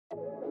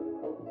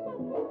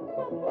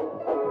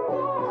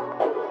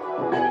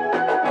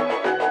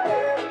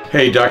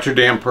Hey, Dr.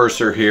 Dan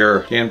Purser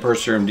here,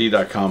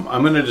 danpursermd.com.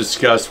 I'm going to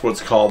discuss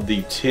what's called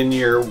the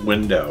 10-year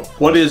window.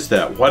 What is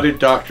that? Why do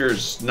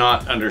doctors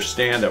not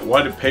understand it?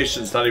 Why do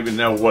patients not even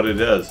know what it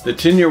is? The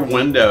 10-year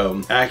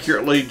window,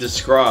 accurately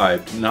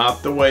described,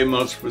 not the way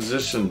most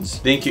physicians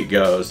think it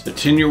goes. The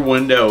 10-year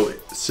window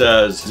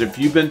says if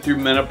you've been through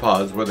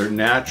menopause, whether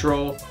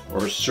natural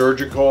or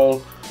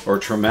surgical or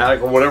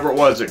traumatic or whatever it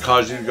was that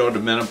caused you to go to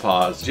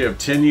menopause, you have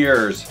 10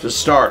 years to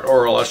start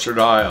oral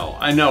estradiol.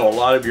 I know a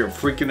lot of you are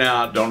freaking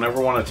out, don't ever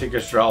want to take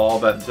estradiol, all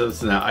that,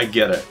 this and that. I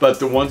get it. But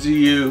the ones of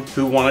you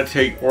who want to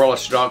take oral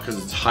estradiol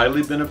because it's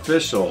highly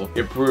beneficial,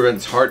 it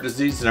prevents heart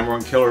disease, the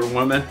 #1 killer in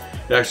women.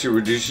 It actually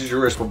reduces your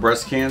risk for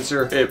breast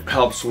cancer. It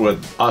helps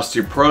with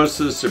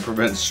osteoporosis. It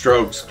prevents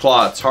strokes,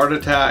 clots, heart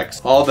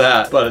attacks, all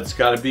that. But it's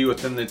got to be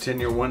within the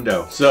 10-year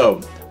window.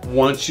 So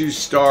once you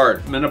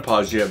start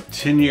menopause, you have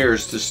 10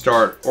 years to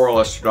start oral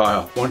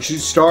estradiol. Once you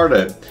start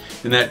it,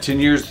 in that 10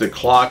 years, the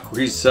clock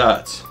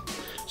resets.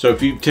 So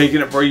if you've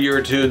taken it for a year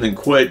or two and then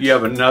quit, you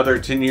have another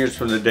 10 years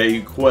from the day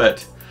you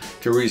quit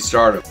to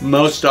restart it.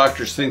 Most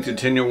doctors think the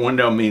 10-year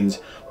window means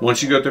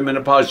once you go through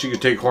menopause, you can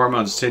take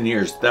hormones 10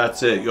 years.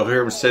 That's it. You'll hear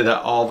them say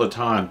that all the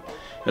time.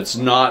 It's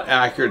not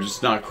accurate,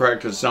 it's not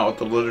correct, it's not what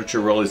the literature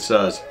really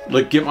says.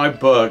 Look, get my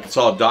book, it's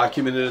all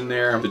documented in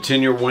there. The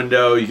 10-year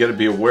window, you gotta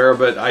be aware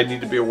of it. I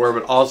need to be aware of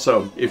it.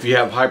 Also, if you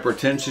have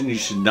hypertension, you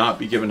should not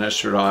be given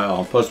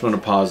estradiol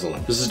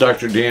postmenopausally. This is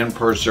Dr. Dan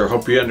Purser.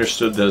 Hope you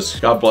understood this.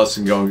 God bless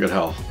and go in good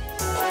health.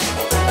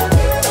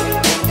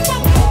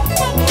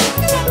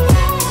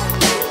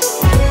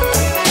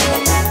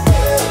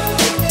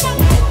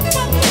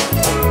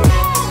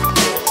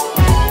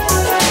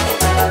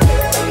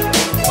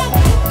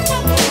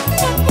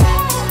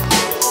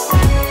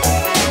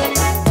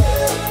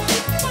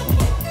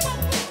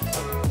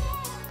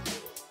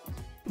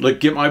 Look,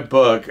 get my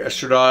book,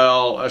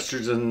 Estradiol,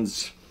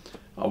 Estrogens,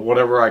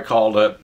 whatever I called it.